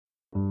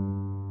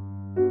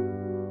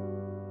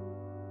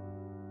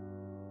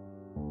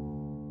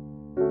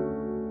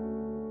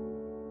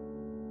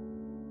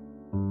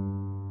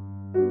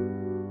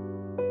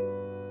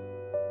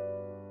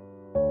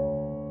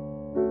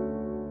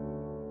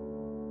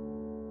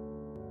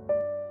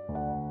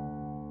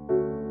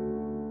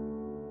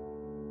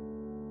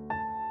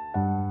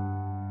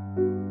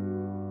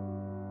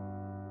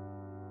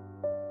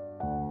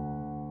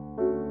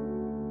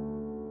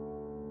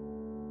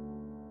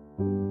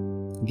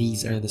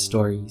These are the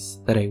stories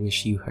that I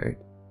wish you heard.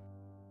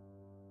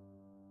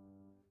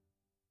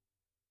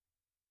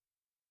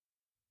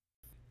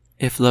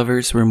 If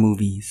lovers were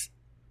movies.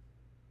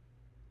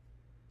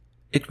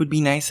 It would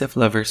be nice if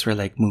lovers were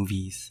like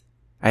movies.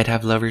 I'd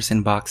have lovers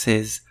in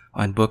boxes,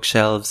 on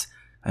bookshelves,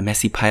 a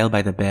messy pile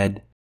by the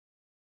bed.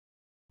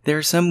 There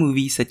are some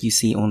movies that you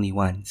see only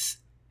once,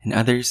 and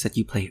others that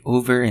you play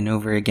over and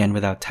over again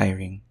without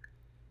tiring.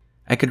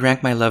 I could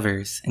rank my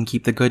lovers and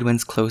keep the good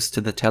ones close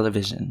to the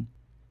television,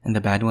 and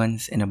the bad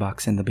ones in a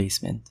box in the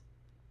basement.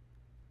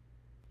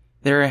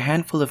 There are a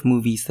handful of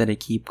movies that I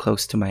keep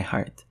close to my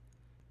heart.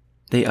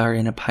 They are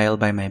in a pile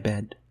by my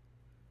bed.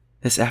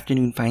 This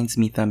afternoon finds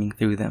me thumbing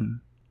through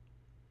them.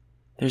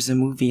 There's a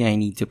movie I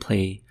need to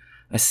play,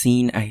 a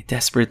scene I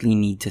desperately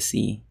need to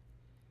see.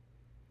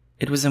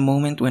 It was a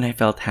moment when I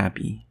felt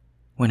happy,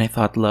 when I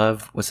thought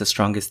love was the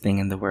strongest thing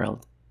in the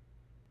world.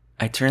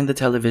 I turned the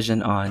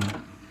television on,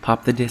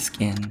 popped the disc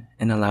in,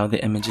 and allowed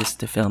the images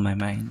to fill my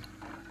mind.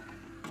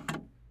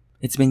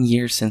 It's been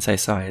years since I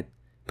saw it,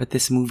 but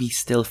this movie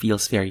still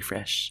feels very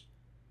fresh.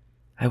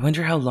 I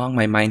wonder how long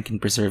my mind can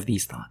preserve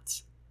these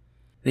thoughts.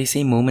 They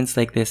say moments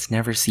like this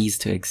never cease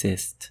to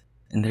exist,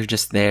 and they're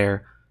just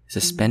there,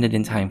 suspended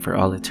in time for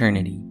all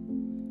eternity.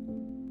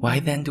 Why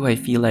then do I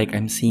feel like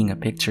I'm seeing a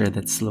picture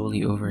that's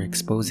slowly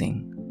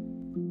overexposing?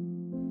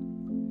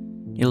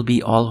 It'll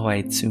be all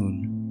white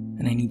soon,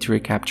 and I need to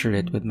recapture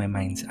it with my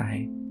mind's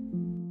eye.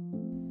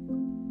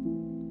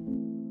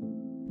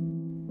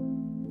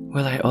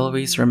 Will I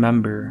always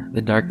remember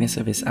the darkness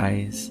of his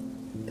eyes,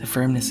 the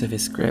firmness of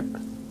his grip,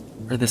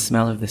 or the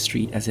smell of the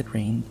street as it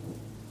rained?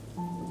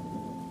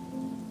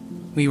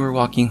 We were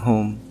walking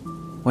home,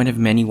 one of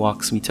many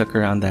walks we took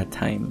around that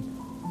time.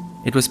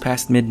 It was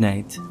past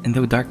midnight, and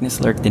though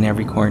darkness lurked in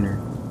every corner,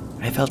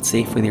 I felt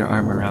safe with your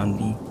arm around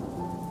me.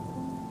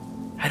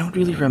 I don't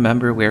really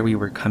remember where we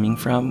were coming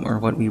from or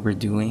what we were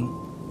doing.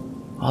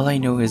 All I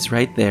know is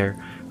right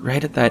there,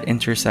 right at that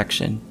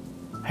intersection,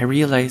 I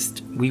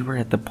realized we were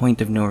at the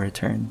point of no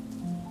return.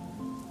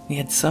 We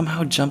had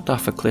somehow jumped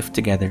off a cliff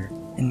together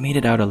and made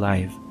it out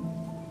alive.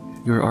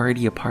 You were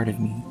already a part of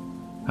me,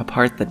 a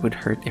part that would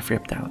hurt if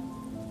ripped out.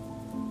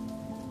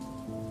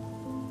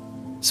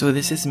 So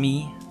this is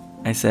me,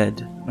 I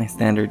said, my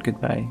standard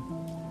goodbye.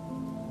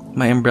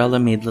 My umbrella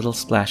made little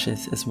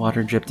splashes as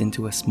water dripped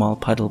into a small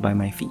puddle by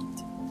my feet.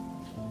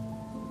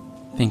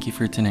 Thank you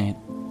for tonight,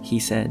 he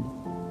said,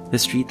 the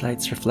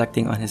streetlights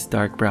reflecting on his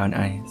dark brown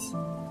eyes.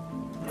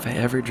 If I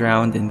ever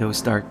drowned in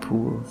those dark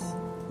pools,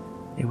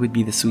 it would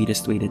be the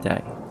sweetest way to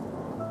die.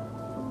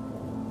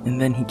 And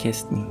then he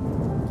kissed me.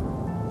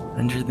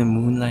 Under the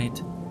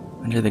moonlight,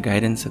 under the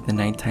guidance of the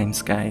nighttime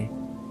sky,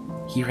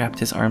 he wrapped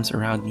his arms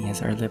around me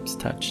as our lips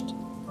touched.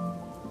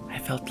 I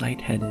felt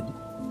lightheaded.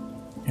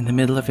 In the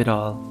middle of it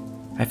all,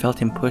 I felt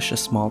him push a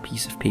small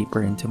piece of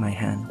paper into my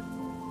hand.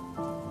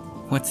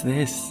 "What's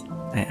this?"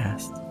 I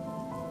asked.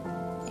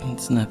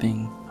 "It's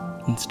nothing.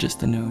 It's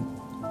just a note.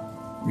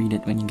 Read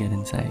it when you get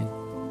inside."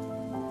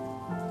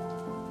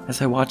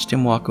 As I watched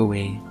him walk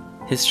away,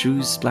 his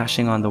shoes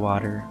splashing on the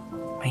water,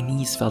 my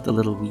knees felt a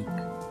little weak.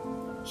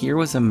 Here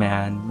was a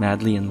man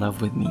madly in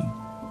love with me.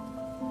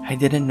 I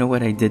didn't know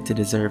what I did to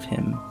deserve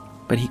him,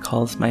 but he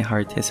calls my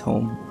heart his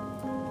home.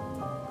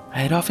 I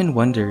had often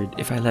wondered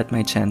if I let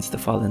my chance to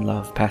fall in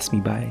love pass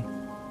me by,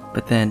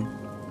 but then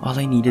all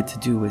I needed to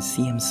do was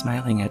see him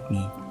smiling at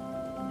me,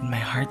 and my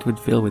heart would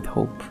fill with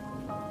hope.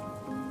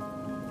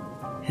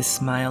 His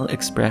smile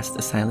expressed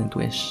a silent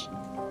wish.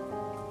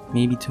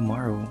 Maybe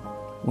tomorrow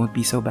won't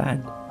be so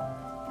bad.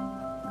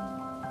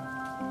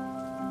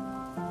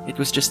 It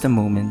was just a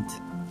moment,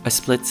 a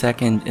split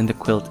second in the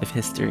quilt of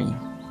history,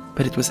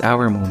 but it was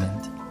our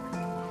moment.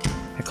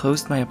 I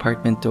closed my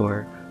apartment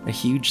door, a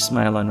huge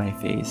smile on my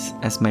face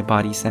as my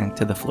body sank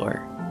to the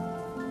floor.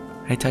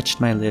 I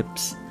touched my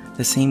lips,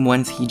 the same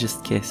ones he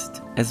just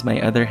kissed, as my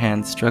other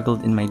hand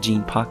struggled in my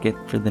jean pocket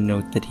for the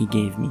note that he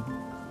gave me.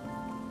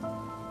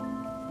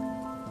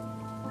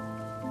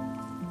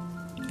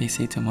 "They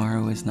say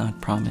tomorrow is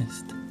not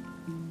promised,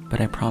 but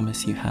I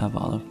promise you have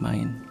all of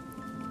mine,"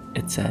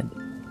 it said.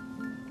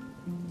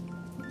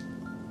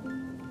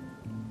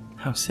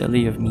 How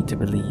silly of me to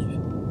believe.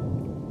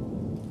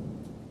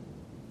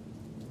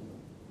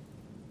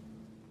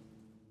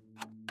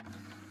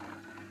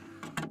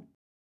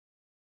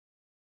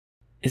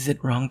 Is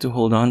it wrong to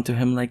hold on to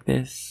him like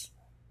this?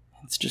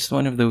 It's just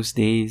one of those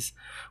days,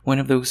 one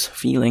of those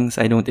feelings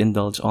I don't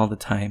indulge all the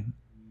time.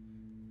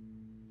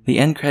 The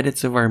end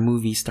credits of our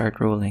movie start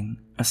rolling,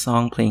 a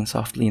song playing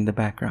softly in the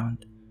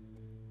background.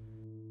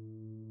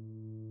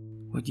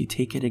 Would you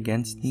take it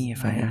against me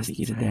if I asked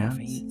you to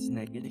dance?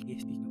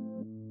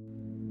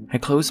 I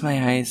close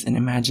my eyes and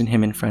imagine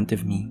him in front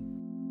of me.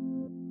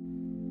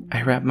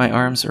 I wrap my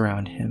arms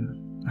around him,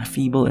 a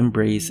feeble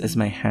embrace as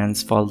my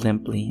hands fall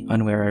limply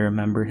on where I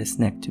remember his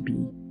neck to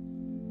be.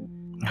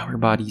 Our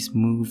bodies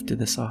move to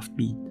the soft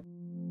beat.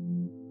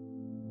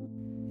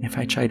 If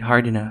I tried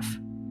hard enough,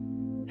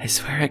 I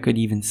swear I could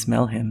even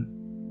smell him.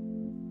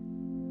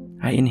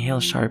 I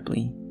inhale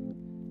sharply,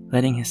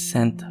 letting his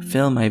scent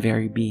fill my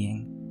very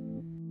being.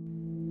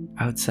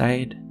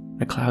 Outside,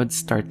 the clouds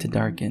start to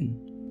darken.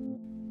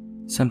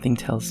 Something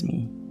tells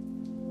me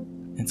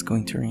it's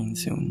going to rain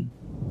soon.